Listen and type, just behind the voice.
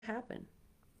happened?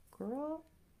 Girl?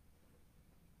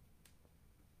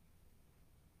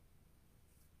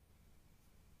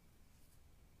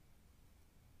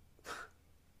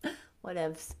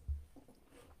 Whatevs.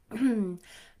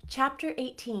 Chapter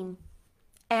 18.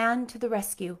 Anne to the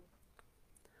rescue.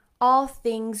 All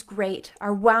things great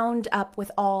are wound up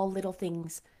with all little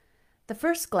things. The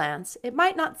first glance, it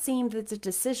might not seem that the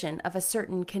decision of a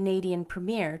certain Canadian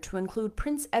premier to include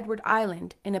Prince Edward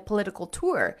Island in a political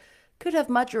tour could have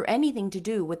much or anything to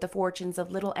do with the fortunes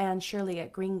of little Anne Shirley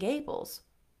at Green Gables.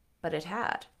 But it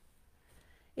had.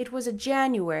 It was in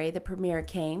January the premier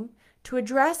came to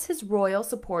address his royal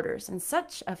supporters and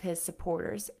such of his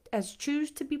supporters as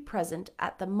choose to be present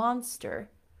at the monster.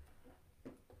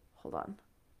 Hold on.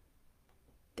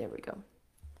 There we go.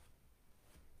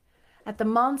 At the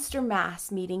monster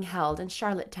mass meeting held in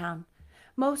Charlottetown.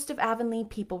 Most of Avonlea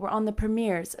people were on the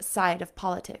premier's side of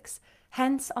politics.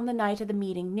 Hence, on the night of the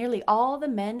meeting, nearly all the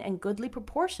men and goodly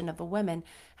proportion of the women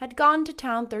had gone to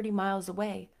town 30 miles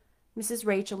away. Mrs.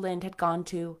 Rachel Lynde had gone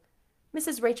too.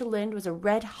 Mrs. Rachel Lynde was a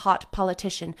red-hot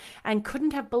politician and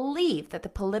couldn't have believed that the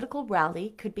political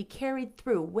rally could be carried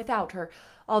through without her,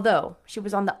 although she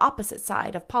was on the opposite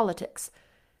side of politics.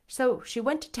 So she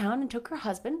went to town and took her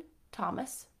husband,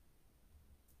 Thomas.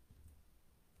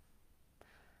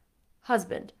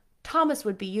 Thomas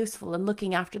would be useful in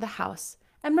looking after the house,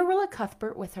 and Marilla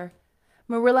Cuthbert with her.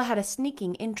 Marilla had a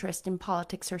sneaking interest in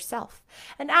politics herself,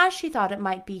 and as she thought it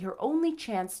might be her only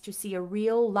chance to see a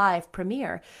real live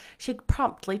premier, she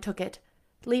promptly took it,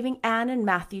 leaving Anne and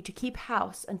Matthew to keep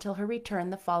house until her return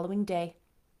the following day.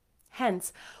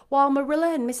 Hence, while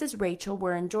Marilla and Mrs. Rachel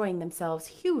were enjoying themselves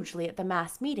hugely at the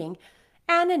mass meeting,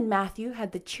 Anne and Matthew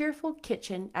had the cheerful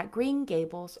kitchen at Green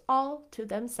Gables all to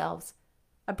themselves.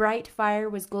 A bright fire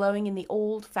was glowing in the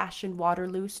old-fashioned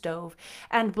Waterloo stove,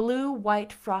 and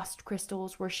blue-white frost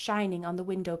crystals were shining on the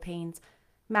window panes.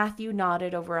 Matthew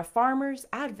nodded over a Farmer's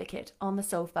Advocate on the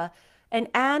sofa, and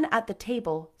Anne at the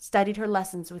table studied her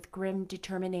lessons with grim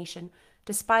determination,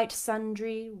 despite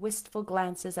sundry wistful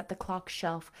glances at the clock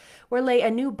shelf, where lay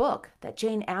a new book that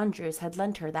Jane Andrews had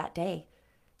lent her that day.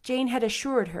 Jane had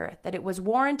assured her that it was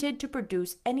warranted to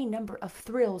produce any number of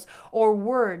thrills or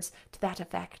words to that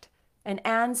effect, and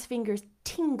Anne's fingers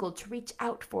tingled to reach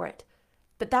out for it.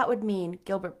 But that would mean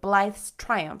Gilbert Blythe's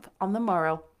triumph on the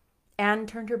morrow. Anne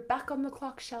turned her back on the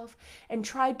clock shelf and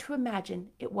tried to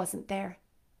imagine it wasn't there.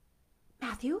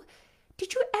 "Matthew,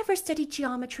 did you ever study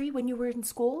geometry when you were in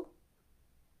school?"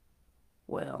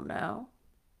 "Well, now,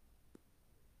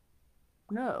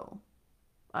 no,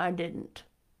 I didn't,"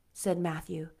 said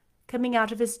Matthew, coming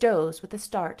out of his doze with a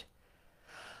start.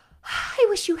 "I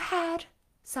wish you had,"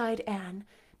 sighed Anne,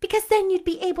 "because then you'd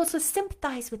be able to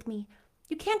sympathize with me.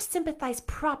 You can't sympathize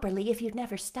properly if you've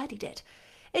never studied it.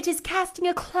 It is casting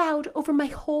a cloud over my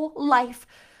whole life.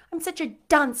 I'm such a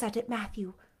dunce at it,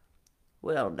 Matthew."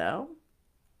 "Well, now,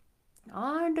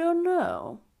 I don't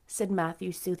know," said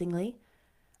Matthew soothingly.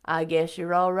 "I guess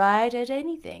you're all right at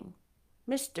anything.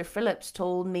 Mr. Phillips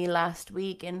told me last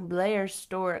week in Blair's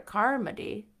store at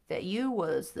Carmody that you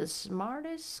was the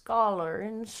smartest scholar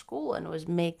in school and was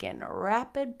making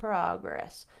rapid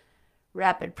progress.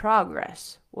 Rapid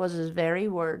progress was his very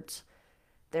words.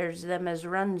 There's them as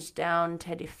runs down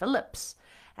Teddy Phillips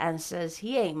and says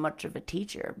he ain't much of a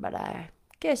teacher, but I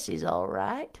guess he's all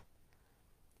right."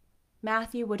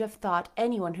 Matthew would have thought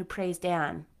anyone who praised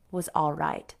Anne was all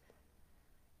right.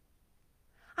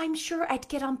 "I'm sure I'd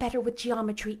get on better with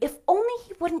geometry if only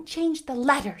he wouldn't change the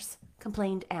letters,"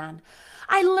 complained Anne.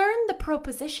 "I learned the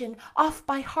proposition off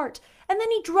by heart, and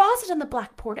then he draws it on the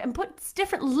blackboard and puts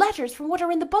different letters from what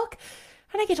are in the book,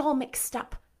 and I get all mixed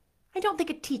up. I don't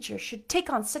think a teacher should take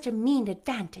on such a mean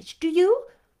advantage, do you?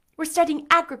 We're studying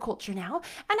agriculture now,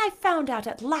 and I've found out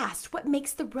at last what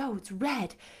makes the roads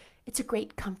red. It's a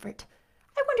great comfort.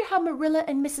 I wonder how Marilla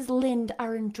and Mrs. Lynde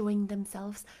are enjoying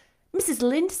themselves. Mrs.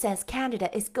 Lynde says Canada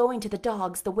is going to the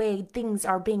dogs the way things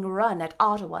are being run at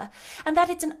Ottawa, and that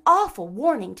it's an awful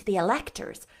warning to the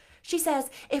electors. She says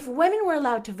if women were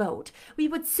allowed to vote, we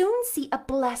would soon see a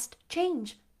blessed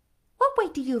change. What way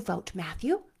do you vote,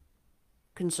 Matthew?"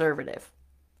 "Conservative,"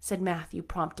 said Matthew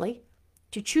promptly.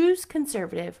 To choose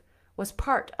conservative was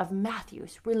part of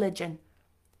Matthew's religion.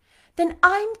 "Then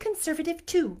I'm conservative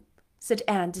too," said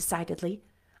Anne decidedly.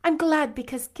 "I'm glad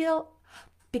because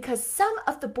some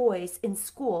of the boys in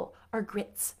school are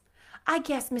grits. I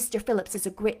guess Mr. Phillips is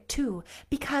a grit too,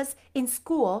 because in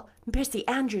school Percy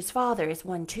Andrews' father is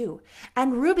one too,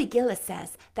 and Ruby Gillis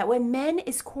says that when men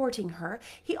is courting her,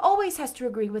 he always has to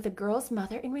agree with the girl's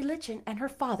mother in religion and her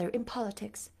father in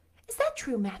politics. Is that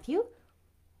true, Matthew?"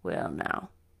 "Well, now,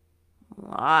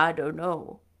 I don't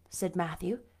know," said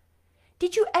Matthew.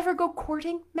 Did you ever go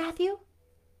courting, Matthew?"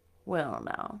 "Well,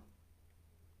 now,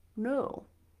 no,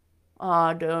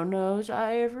 I don't know as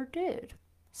I ever did,"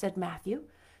 said Matthew,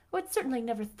 who had certainly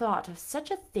never thought of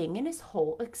such a thing in his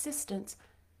whole existence.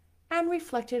 Anne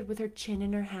reflected with her chin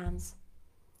in her hands.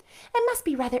 "It must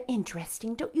be rather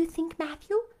interesting, don't you think,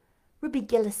 Matthew? Ruby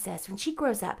Gillis says when she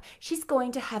grows up she's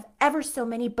going to have ever so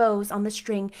many bows on the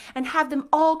string and have them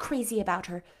all crazy about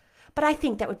her. But I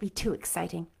think that would be too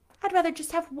exciting. I'd rather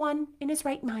just have one in his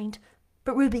right mind.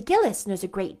 But Ruby Gillis knows a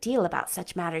great deal about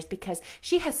such matters because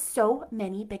she has so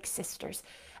many big sisters.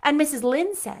 And Mrs.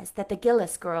 Lynde says that the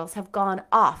Gillis girls have gone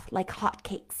off like hot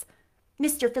cakes.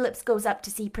 Mr. Phillips goes up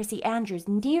to see Prissy Andrews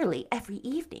nearly every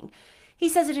evening. He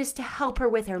says it is to help her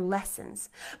with her lessons.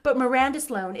 But Miranda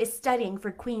Sloane is studying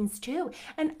for Queen's too,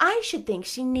 and I should think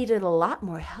she needed a lot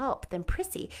more help than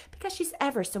Prissy because she's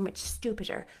ever so much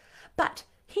stupider. But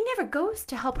he never goes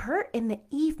to help her in the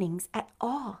evenings at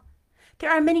all. There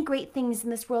are many great things in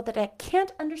this world that I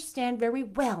can't understand very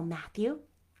well, Matthew."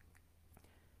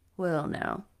 "Well,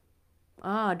 now,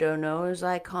 I don't know as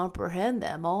I comprehend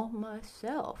them all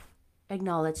myself,"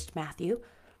 acknowledged Matthew.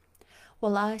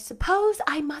 "Well, I suppose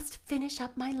I must finish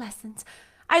up my lessons.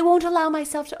 I won't allow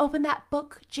myself to open that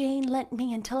book Jane lent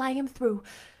me until I am through.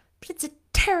 But it's a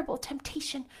terrible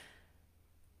temptation.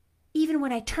 Even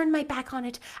when I turn my back on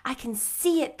it, I can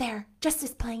see it there, just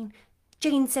as plain.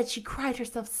 Jane said she cried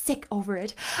herself sick over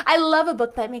it. I love a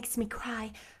book that makes me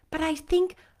cry, but I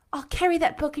think I'll carry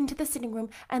that book into the sitting room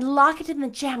and lock it in the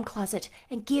jam closet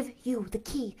and give you the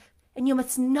key. And you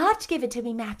must not give it to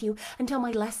me, Matthew, until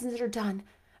my lessons are done.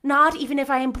 Not even if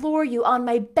I implore you on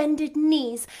my bended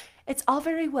knees. It's all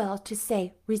very well to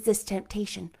say resist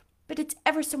temptation, but it's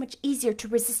ever so much easier to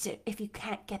resist it if you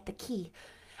can't get the key.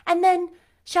 And then,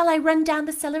 shall I run down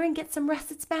the cellar and get some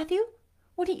russets, Matthew?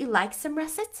 Wouldn't you like some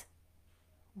russets?"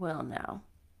 "Well, now,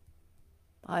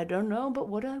 I don't know but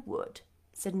what I would,"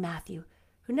 said Matthew,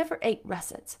 who never ate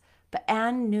russets, but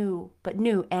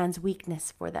knew Anne's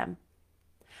weakness for them.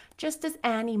 Just as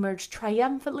Anne emerged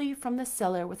triumphantly from the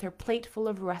cellar with her plate full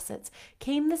of russets,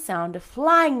 came the sound of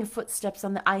flying footsteps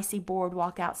on the icy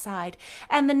boardwalk outside,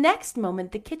 and the next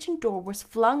moment the kitchen door was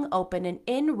flung open and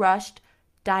in rushed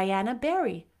Diana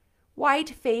Barry,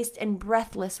 white-faced and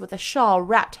breathless, with a shawl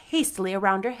wrapped hastily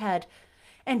around her head,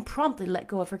 and promptly let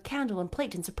go of her candle and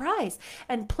plate in surprise,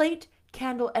 and plate,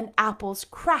 candle, and apples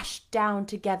crashed down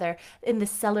together in the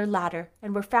cellar ladder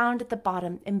and were found at the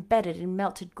bottom embedded in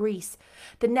melted grease.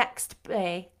 The next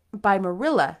by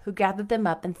Marilla, who gathered them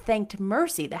up and thanked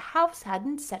mercy the house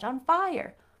hadn't set on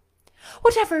fire.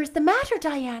 "Whatever is the matter,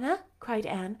 Diana?" cried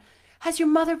Anne. "Has your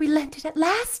mother relented at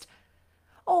last?"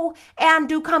 "Oh, Anne,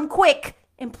 do come quick,"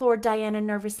 implored Diana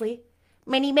nervously.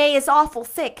 "Minnie May is awful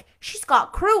sick. She's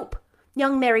got croup.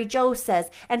 Young Mary Joe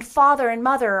says, and father and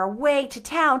mother are away to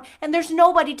town, and there's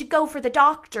nobody to go for the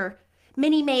doctor.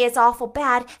 Minnie May is awful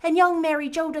bad, and young Mary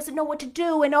Joe doesn't know what to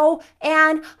do, and oh,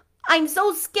 Anne, I'm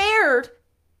so scared."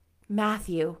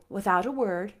 Matthew, without a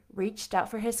word, reached out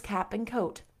for his cap and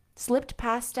coat, slipped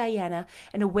past Diana,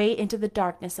 and away into the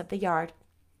darkness of the yard.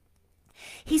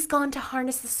 "He's gone to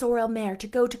harness the sorrel mare to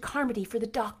go to Carmody for the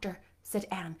doctor," said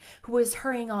Anne, who was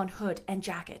hurrying on hood and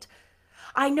jacket.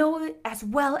 "I know it as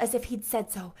well as if he'd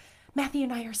said so. Matthew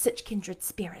and I are such kindred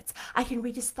spirits. I can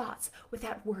read his thoughts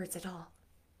without words at all."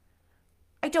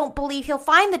 "I don't believe he'll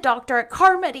find the doctor at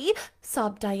Carmody,"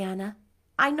 sobbed Diana.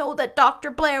 "I know that Dr.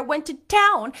 Blair went to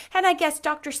town, and I guess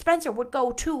Dr. Spencer would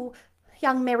go too.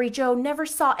 Young Mary Joe never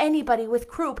saw anybody with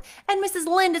croup, and Mrs.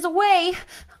 Lynde is away.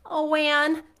 Oh,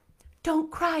 Anne."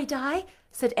 "Don't cry, Di,"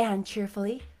 said Anne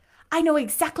cheerfully. "I know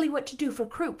exactly what to do for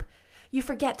croup. You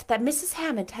forget that Mrs.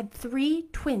 Hammond had 3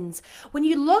 twins. When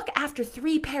you look after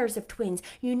 3 pairs of twins,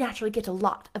 you naturally get a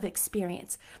lot of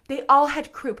experience. They all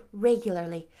had croup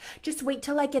regularly. Just wait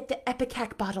till I get the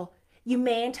ipecac bottle. You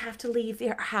mayn't have to leave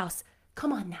your house.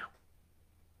 Come on now."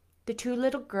 The 2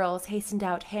 little girls hastened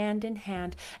out hand in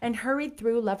hand and hurried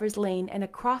through Lover's Lane and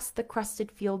across the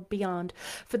crusted field beyond,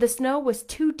 for the snow was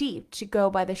too deep to go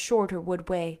by the shorter wood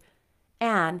way.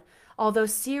 Anne, although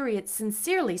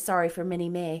sincerely sorry for Minnie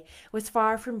May, was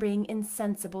far from being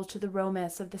insensible to the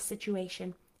romance of the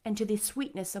situation and to the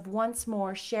sweetness of once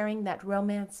more sharing that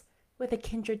romance with a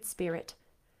kindred spirit.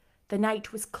 The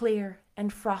night was clear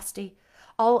and frosty,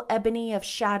 all ebony of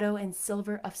shadow and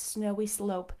silver of snowy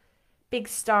slope. Big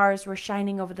stars were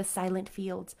shining over the silent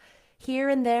fields. Here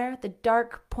and there the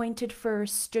dark pointed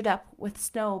firs stood up with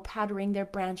snow powdering their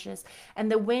branches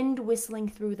and the wind whistling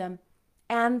through them.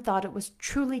 Anne thought it was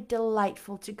truly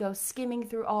delightful to go skimming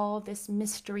through all this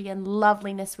mystery and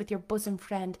loveliness with your bosom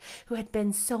friend who had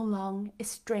been so long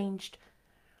estranged.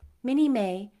 Minnie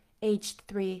May, aged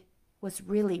 3, was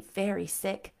really very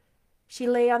sick. She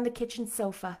lay on the kitchen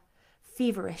sofa,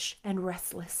 feverish and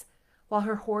restless, while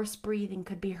her hoarse breathing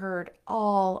could be heard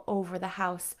all over the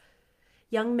house.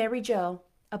 Young Mary Joe,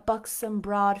 a buxom,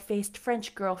 broad-faced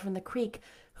French girl from the creek,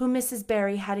 whom Mrs.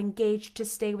 Barry had engaged to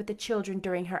stay with the children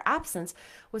during her absence,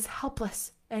 was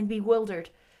helpless and bewildered,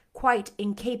 quite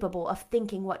incapable of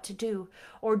thinking what to do,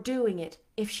 or doing it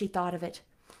if she thought of it.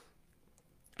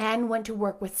 Anne went to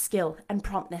work with skill and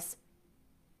promptness.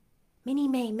 Minnie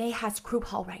May has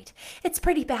croup all right. It's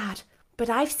pretty bad, but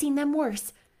I've seen them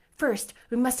worse. First,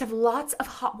 we must have lots of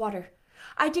hot water.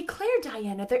 I declare,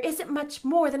 Diana, there isn't much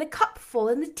more than a cupful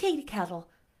in the tea kettle.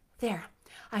 There,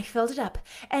 I filled it up.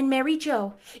 And Mary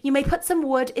Joe, you may put some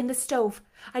wood in the stove.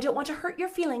 I don't want to hurt your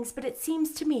feelings, but it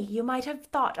seems to me you might have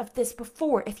thought of this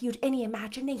before if you'd any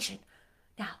imagination.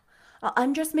 Now, I'll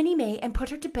undress Minnie May and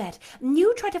put her to bed. And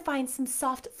you try to find some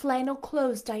soft flannel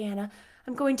clothes, Diana.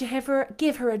 I'm going to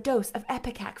give her a dose of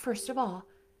ipecac first of all.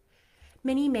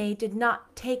 Minnie May did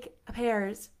not take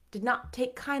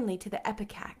kindly to the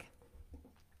ipecac.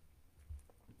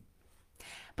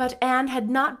 But Anne had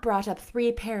not brought up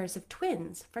 3 pairs of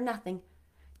twins for nothing.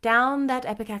 Down that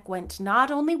ipecac went not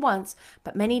only once,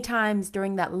 but many times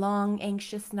during that long,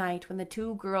 anxious night when the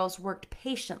 2 girls worked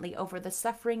patiently over the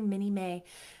suffering Minnie May,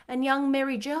 and young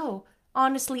Mary Joe,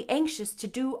 honestly anxious to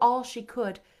do all she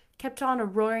could, kept on a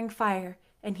roaring fire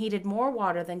and heated more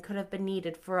water than could have been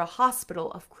needed for a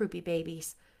hospital of croupy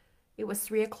babies. It was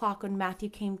 3 o'clock when Matthew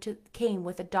came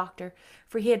with a doctor,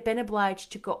 for he had been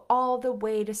obliged to go all the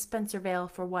way to Spencervale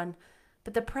for one,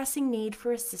 but the pressing need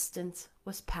for assistance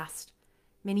was past.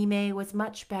 Minnie May was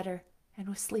much better and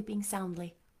was sleeping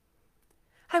soundly.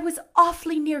 I was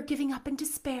awfully near giving up in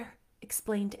despair,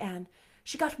 explained Anne.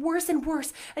 She got worse and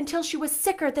worse until she was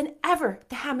sicker than ever,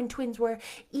 the Hammond twins were,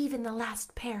 even the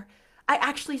last pair. I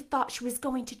actually thought she was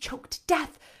going to choke to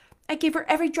death. I gave her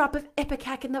every drop of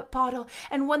ipecac in the bottle,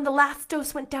 and when the last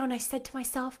dose went down, I said to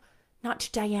myself, not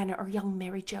to Diana or young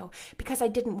Mary Joe, because I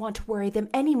didn't want to worry them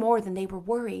any more than they were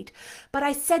worried, but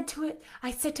I said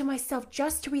to myself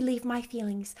just to relieve my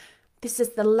feelings, this is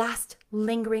the last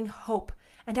lingering hope,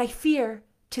 and I fear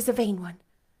 'tis a vain one.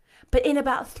 But in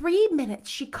about 3 minutes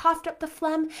she coughed up the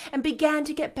phlegm and began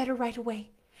to get better right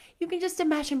away. You can just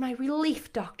imagine my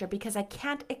relief, doctor, because I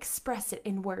can't express it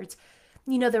in words.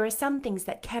 You know, there are some things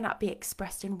that cannot be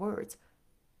expressed in words.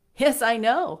 Yes, I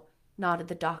know, nodded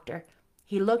the doctor.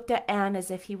 He looked at Anne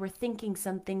as if he were thinking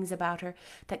some things about her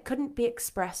that couldn't be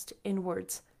expressed in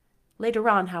words. Later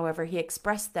on, however, he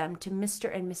expressed them to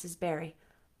Mr. and Mrs. Barry.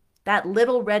 That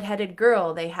little red-headed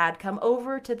girl they had come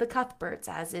over to the Cuthberts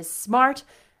is smart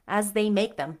as they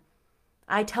make them.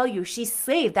 I tell you, she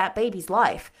saved that baby's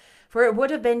life, for it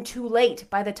would have been too late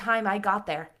by the time I got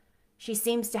there. She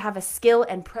seems to have a skill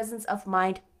and presence of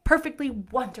mind perfectly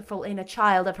wonderful in a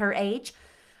child of her age.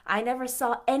 I never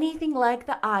saw anything like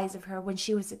the eyes of her when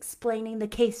she was explaining the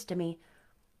case to me.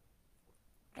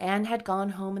 Anne had gone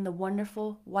home in the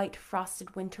wonderful, white,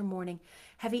 frosted winter morning,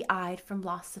 heavy-eyed from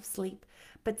loss of sleep,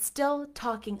 but still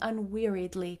talking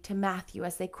unweariedly to Matthew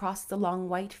as they crossed the long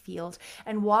white field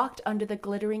and walked under the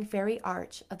glittering fairy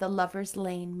arch of the Lovers'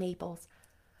 Lane maples.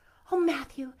 Oh,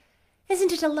 Matthew,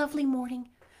 isn't it a lovely morning?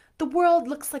 The world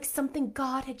looks like something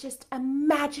God had just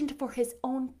imagined for his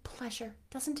own pleasure,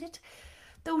 doesn't it?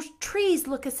 Those trees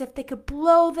look as if they could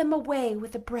blow them away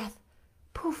with a breath.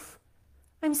 Poof!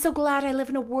 I'm so glad I live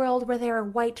in a world where there are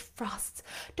white frosts,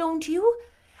 don't you?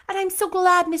 And I'm so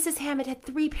glad Mrs. Hammond had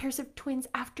 3 pairs of twins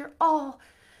after all.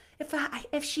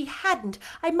 If she hadn't,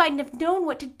 I mightn't have known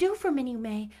what to do for Minnie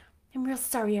May. I'm real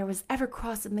sorry I was ever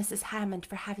cross with Mrs. Hammond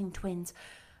for having twins.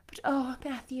 But oh,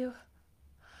 Matthew,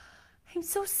 I'm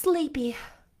so sleepy.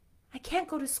 I can't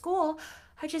go to school.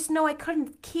 I just know I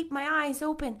couldn't keep my eyes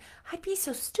open. I'd be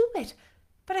so stupid.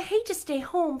 But I hate to stay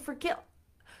home for Gil.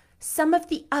 Some of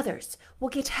the others will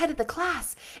get head of the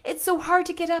class. It's so hard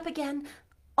to get up again.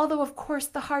 Although, of course,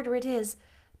 the harder it is,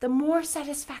 the more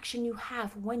satisfaction you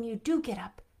have when you do get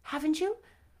up, haven't you?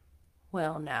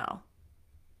 Well, now,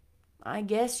 I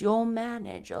guess you'll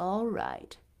manage all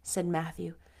right, said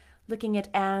Matthew, looking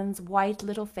at Anne's white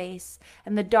little face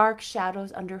and the dark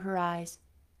shadows under her eyes.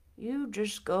 You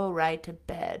just go right to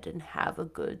bed and have a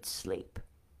good sleep.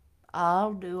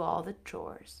 I'll do all the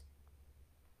chores.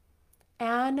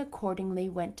 Anne accordingly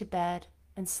went to bed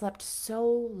and slept so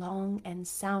long and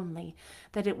soundly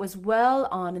that it was well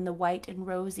on in the white and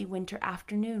rosy winter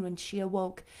afternoon when she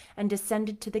awoke and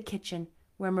descended to the kitchen,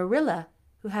 where Marilla,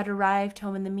 who had arrived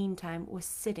home in the meantime, was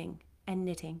sitting and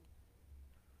knitting.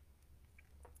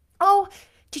 Oh,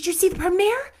 did you see the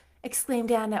premier?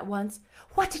 Exclaimed Anne at once.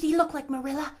 What did he look like,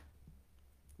 Marilla?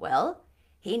 Well,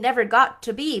 He never got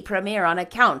to be premier on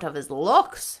account of his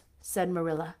looks, said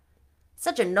Marilla.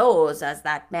 Such a nose as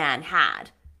that man had.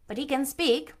 But he can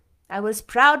speak. I was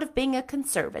proud of being a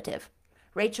conservative.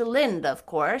 Rachel Lynde, of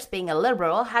course, being a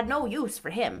liberal, had no use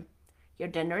for him. Your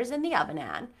dinner is in the oven,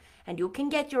 Anne, and you can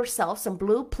get yourself some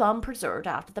blue plum preserve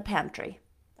out of the pantry.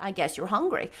 I guess you're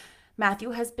hungry.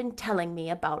 Matthew has been telling me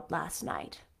about last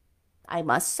night. I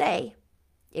must say,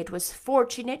 it was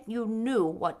fortunate you knew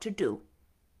what to do.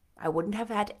 I wouldn't have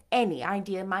had any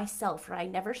idea myself, for I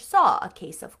never saw a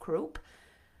case of croup.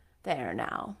 There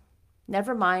now,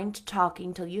 never mind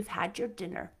talking till you've had your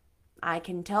dinner. I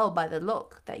can tell by the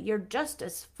look that you're just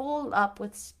as full up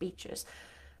with speeches,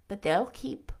 but they'll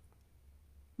keep.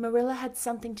 Marilla had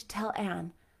something to tell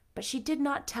Anne, but she did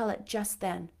not tell it just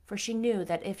then, for she knew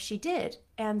that if she did,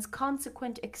 Anne's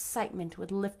consequent excitement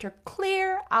would lift her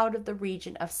clear out of the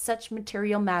region of such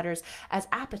material matters as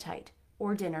appetite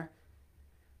or dinner.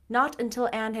 Not until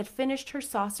Anne had finished her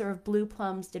saucer of blue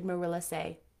plums did Marilla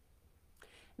say,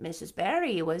 Mrs.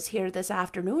 Barry was here this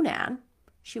afternoon, Anne.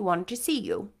 She wanted to see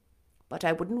you, but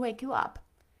I wouldn't wake you up.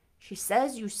 She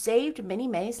says you saved Minnie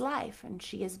May's life, and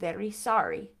she is very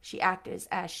sorry she acted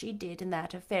as she did in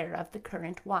that affair of the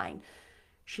currant wine.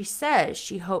 She says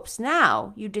she hopes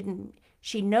now you didn't,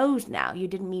 she knows now you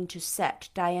didn't mean to set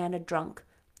Diana drunk,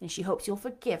 and she hopes you'll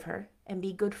forgive her and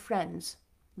be good friends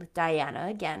with Diana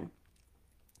again.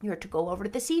 You're to go over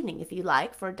this evening if you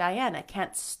like, for Diana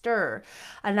can't stir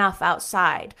enough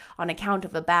outside on account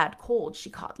of a bad cold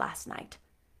she caught last night.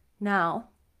 Now,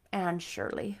 Anne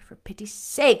Shirley, for pity's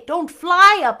sake, don't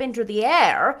fly up into the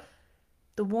air.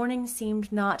 The warning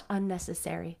seemed not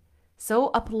unnecessary. So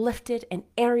uplifted and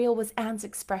aerial was Anne's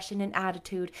expression and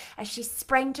attitude as she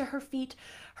sprang to her feet,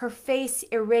 her face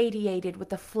irradiated with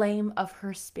the flame of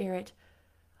her spirit.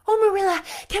 "Oh, Marilla,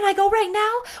 can I go right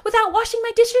now without washing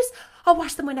my dishes? I'll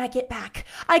wash them when I get back.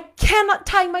 I cannot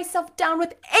tie myself down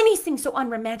with anything so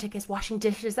unromantic as washing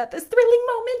dishes at this thrilling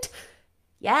moment."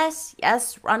 Yes,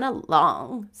 run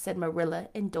along, said Marilla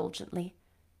indulgently.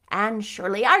 Anne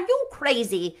Shirley, are you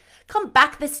crazy? Come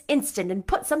back this instant and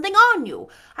put something on you.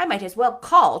 I might as well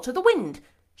call to the wind.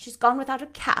 She's gone without a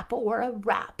cap or a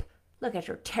wrap. Look at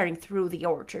her tearing through the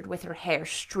orchard with her hair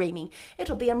streaming.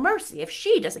 It'll be a mercy if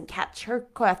she doesn't catch her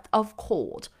breath of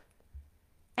cold.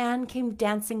 Anne came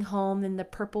dancing home in the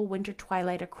purple winter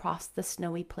twilight across the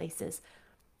snowy places.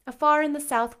 Afar in the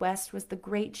southwest was the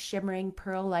great shimmering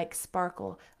pearl-like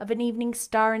sparkle of an evening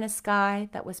star in a sky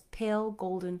that was pale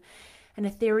golden, an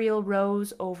ethereal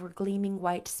rose over gleaming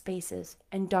white spaces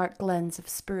and dark glens of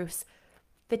spruce.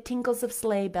 The tinkles of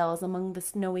sleigh bells among the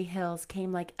snowy hills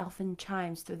came like elfin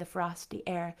chimes through the frosty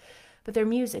air, but their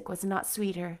music was not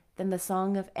sweeter than the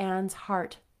song of Anne's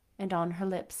heart and on her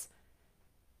lips.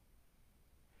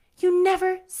 "You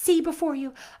never see before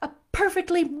you a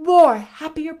perfectly more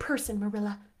happier person,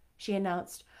 Marilla," she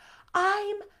announced.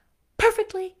 "I'm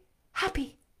perfectly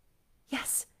happy.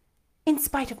 Yes, in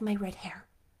spite of my red hair.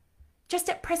 Just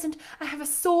at present I have a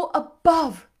soul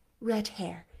above red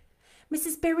hair.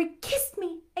 Mrs. Barry kissed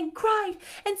me and cried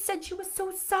and said she was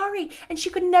so sorry and she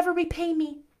could never repay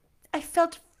me. I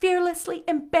felt fearlessly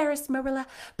embarrassed, Marilla,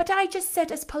 but I just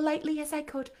said as politely as I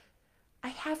could, 'I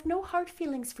have no hard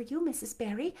feelings for you, Mrs.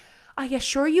 Barry. I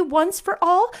assure you once for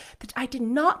all that I did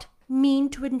not mean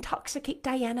to intoxicate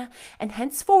Diana, and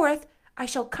henceforth I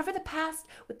shall cover the past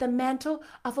with the mantle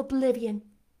of oblivion.'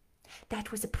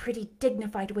 That was a pretty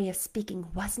dignified way of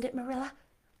speaking, wasn't it, Marilla?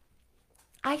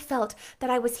 I felt that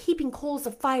I was heaping coals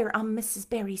of fire on Mrs.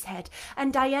 Barry's head,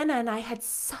 and Diana and I had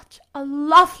such a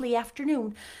lovely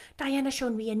afternoon. Diana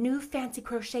showed me a new fancy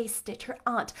crochet stitch her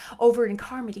aunt over in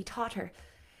Carmody taught her.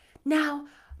 Now,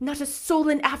 not a soul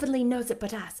in Avonlea knows it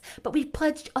but us, but we've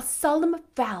pledged a solemn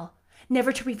vow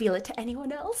never to reveal it to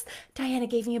anyone else. Diana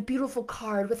gave me a beautiful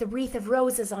card with a wreath of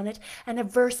roses on it and a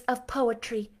verse of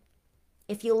poetry.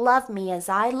 'If you love me as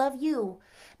I love you,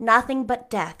 nothing but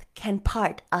death can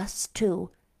part us two.'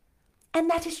 And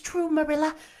that is true,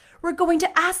 Marilla. We're going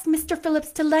to ask Mr.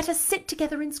 Phillips to let us sit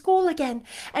together in school again,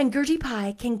 and Gertie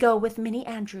Pye can go with Minnie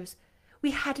Andrews.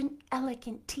 We had an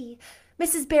elegant tea.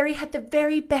 Mrs. Barry had the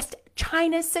very best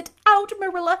china set out,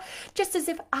 Marilla, just as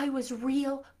if I was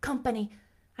real company.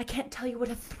 I can't tell you what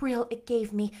a thrill it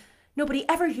gave me. Nobody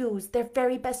ever used their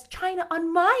very best china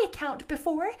on my account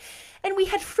before. And we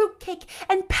had fruit cake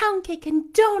and pound cake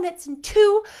and doughnuts and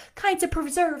 2 kinds of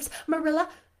preserves, Marilla.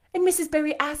 And Mrs.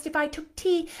 Barry asked if I took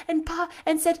tea, and Pa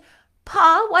said,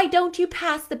 'Pa, why don't you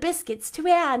pass the biscuits to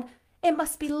Anne?' It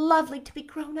must be lovely to be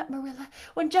grown up, Marilla,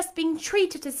 when just being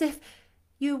treated as if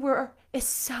you were is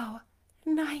so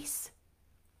nice."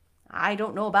 "I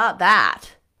don't know about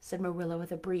that," said Marilla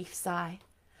with a brief sigh.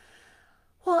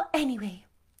 Well, anyway,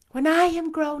 when I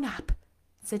am grown up,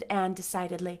 said Anne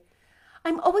decidedly,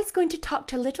 I'm always going to talk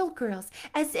to little girls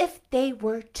as if they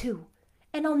were too,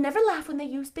 and I'll never laugh when they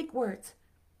use big words.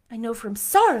 I know from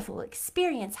sorrowful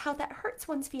experience how that hurts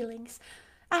one's feelings.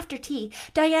 After tea,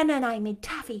 Diana and I made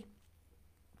taffy.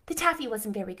 The taffy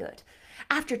wasn't very good.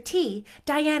 After tea,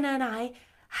 Diana and I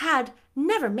had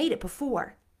never made it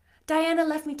before. Diana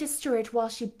left me to stir it while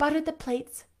she buttered the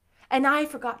plates, and I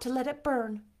forgot to let it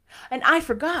burn. And I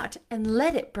forgot and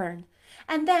let it burn.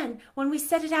 And then, when we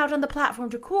set it out on the platform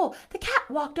to cool, the cat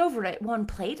walked over it one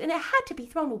plate, and it had to be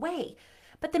thrown away.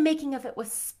 But the making of it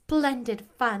was splendid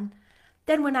fun.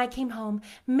 Then when I came home,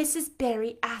 Mrs.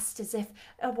 Barry asked as if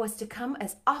it was to come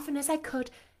as often as I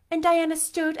could, and Diana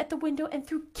stood at the window and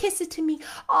threw kisses to me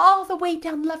all the way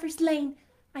down Lover's Lane.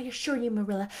 I assure you,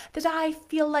 Marilla, that I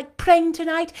feel like praying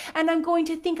tonight, and I'm going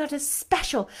to think out a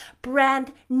special,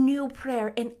 brand new prayer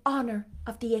in honor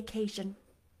of the occasion.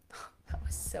 That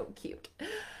was so cute.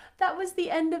 That was the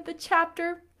end of the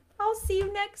chapter. I'll see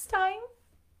you next time.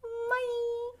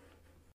 Bye.